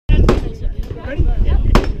Ready?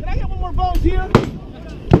 Can I get one more volunteer?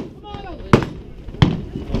 Come on over.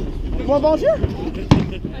 You want to volunteer?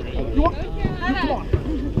 You want? Come on.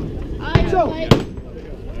 So,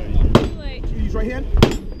 you use right hand?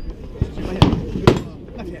 Right hand.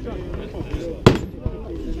 Left hand.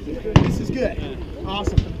 This is good.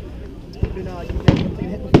 Awesome. Been, you can take a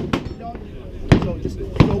hit before. So just go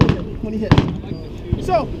with it when he hits.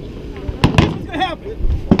 So, here's what's going to happen.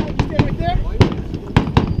 Stand right there.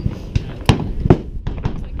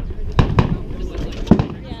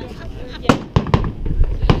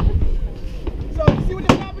 So, see what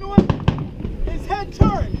just happened to him? His head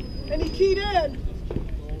turned, and he keyed in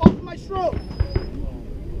off of my stroke.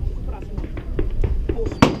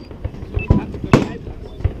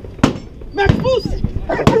 Max, boost!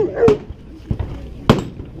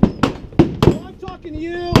 So I'm talking to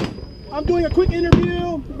you. I'm doing a quick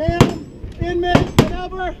interview, ma'am, inmate,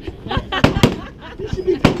 whatever. You should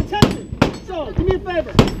be paying attention. So, do me a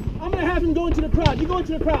favor. I'm going to have him go into the crowd. You go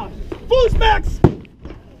into the crowd. Boost, Max!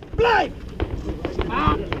 Blind!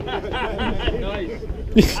 Ah!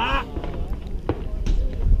 Nice. Ah!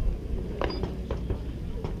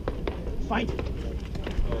 Fight!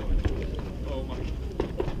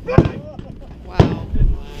 Wow.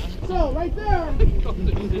 So, right there,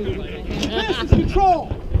 this is control.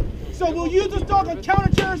 So we'll use this dog on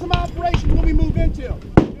counterterrorism operations when we move into.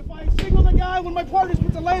 If I signal the guy when my partner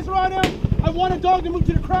puts a laser on him, I want a dog to move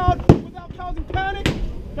to the crowd without causing panic.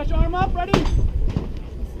 Got your arm up, ready?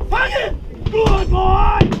 Hang it! Good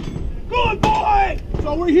boy! Good boy!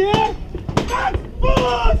 So we're here. Max,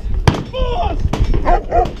 boost! Boost!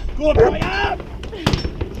 Good boy, up!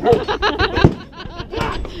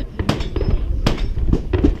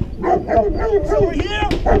 So we're here,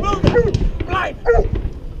 moving, blind.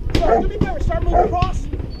 So do me a favor, start moving across.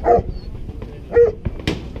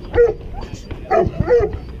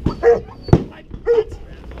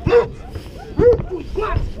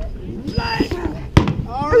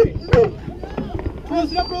 All right. Close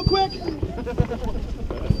it up real quick.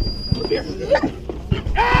 Here.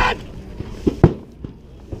 And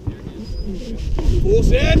full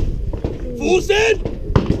send. Full send.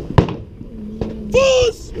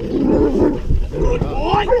 Fools! Good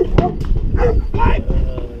boy! Right.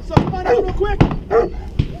 So come on out real quick.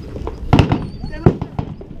 Stand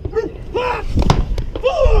right there.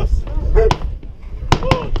 Fools!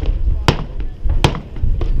 Fools!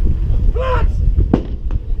 Blocks!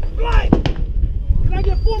 Blind! Can I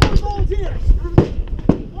get 4 more volunteers?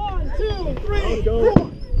 1, 2, 3,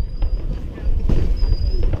 4.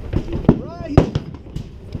 Right.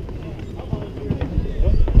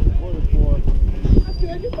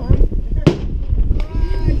 You're fine.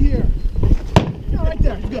 Right here. No, right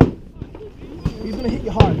there. Good. He's going to hit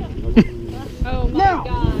you hard. Oh my now.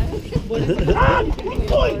 God.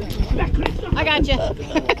 I got you.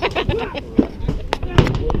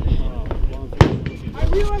 I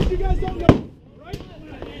realize you guys don't know, right?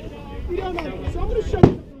 You don't know. So I'm going to show you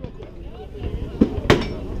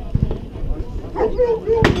something real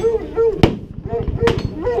quick.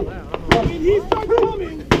 When he starts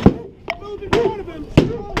coming, move in front of him.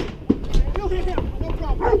 He'll hit him, no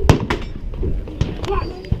problem.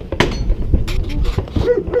 Watch.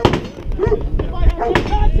 If I have no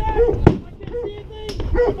contact, I can't see anything.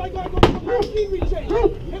 If I gotta go to a high speed rechange.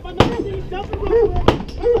 If I'm not seeing something real quick,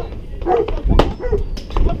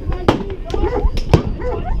 up to high speed, come on.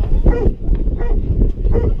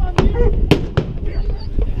 If I'm here,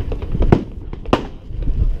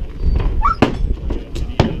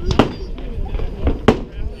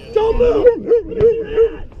 don't move!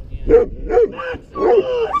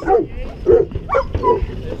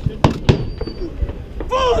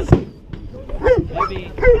 Fools!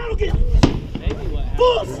 That'll get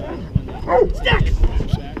fools! Stacks!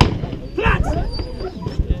 Flats!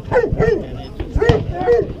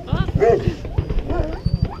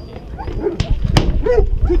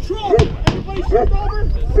 Control! Everybody shift over!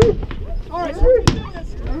 Alright, so we're gonna do this.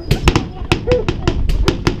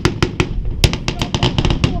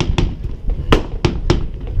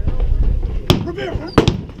 Revere!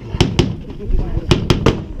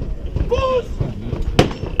 Fools!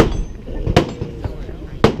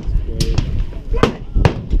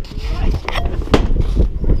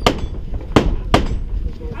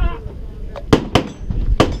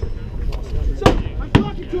 So, I'm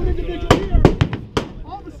talking to an individual here.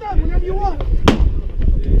 All of a sudden, whenever you want,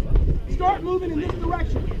 start moving in this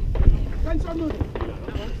direction. Then start moving.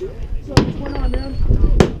 So, what's going on, man?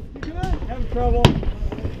 You good? Having trouble.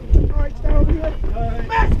 Alright, stand over here.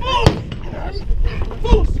 Max, fools!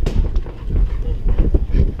 Fools!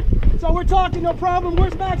 So we're talking, no problem.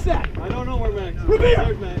 Where's Max at? I don't know where Max is. Revere!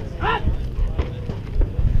 There's Max. Hot!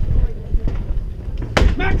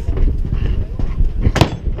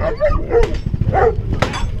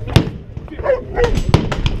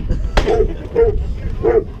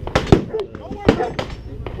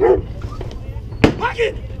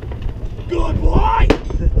 second. Good boy.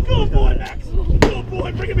 Good boy, Max. Good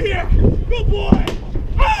boy. Bring him here. Good boy.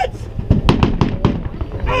 Hands.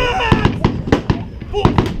 Hands.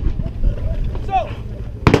 Boom. So,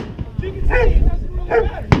 you can see it doesn't really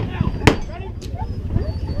matter. Now, ready?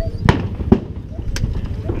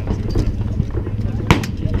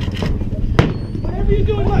 Whatever you're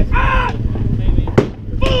doing, like,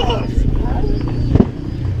 force.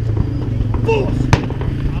 Force.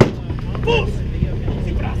 Force.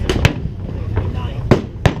 Si brazo. Nice.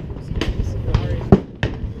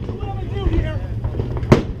 So what I'm going to do here is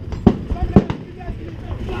I'm going to ask you guys to do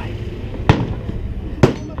some fight.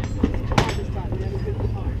 This time, man. It's going to be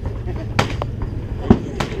hard.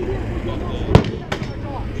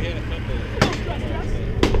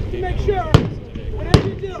 Make sure, whatever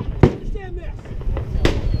you do, understand this.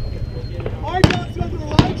 Our dogs go through a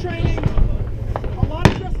lot of training, a lot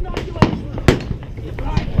of stress inoculation.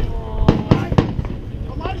 Right? Right?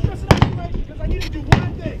 A lot of stress inoculation because I need to do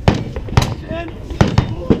one thing. In,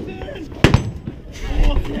 pulls in,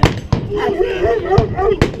 pulls in,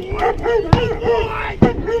 pulls in.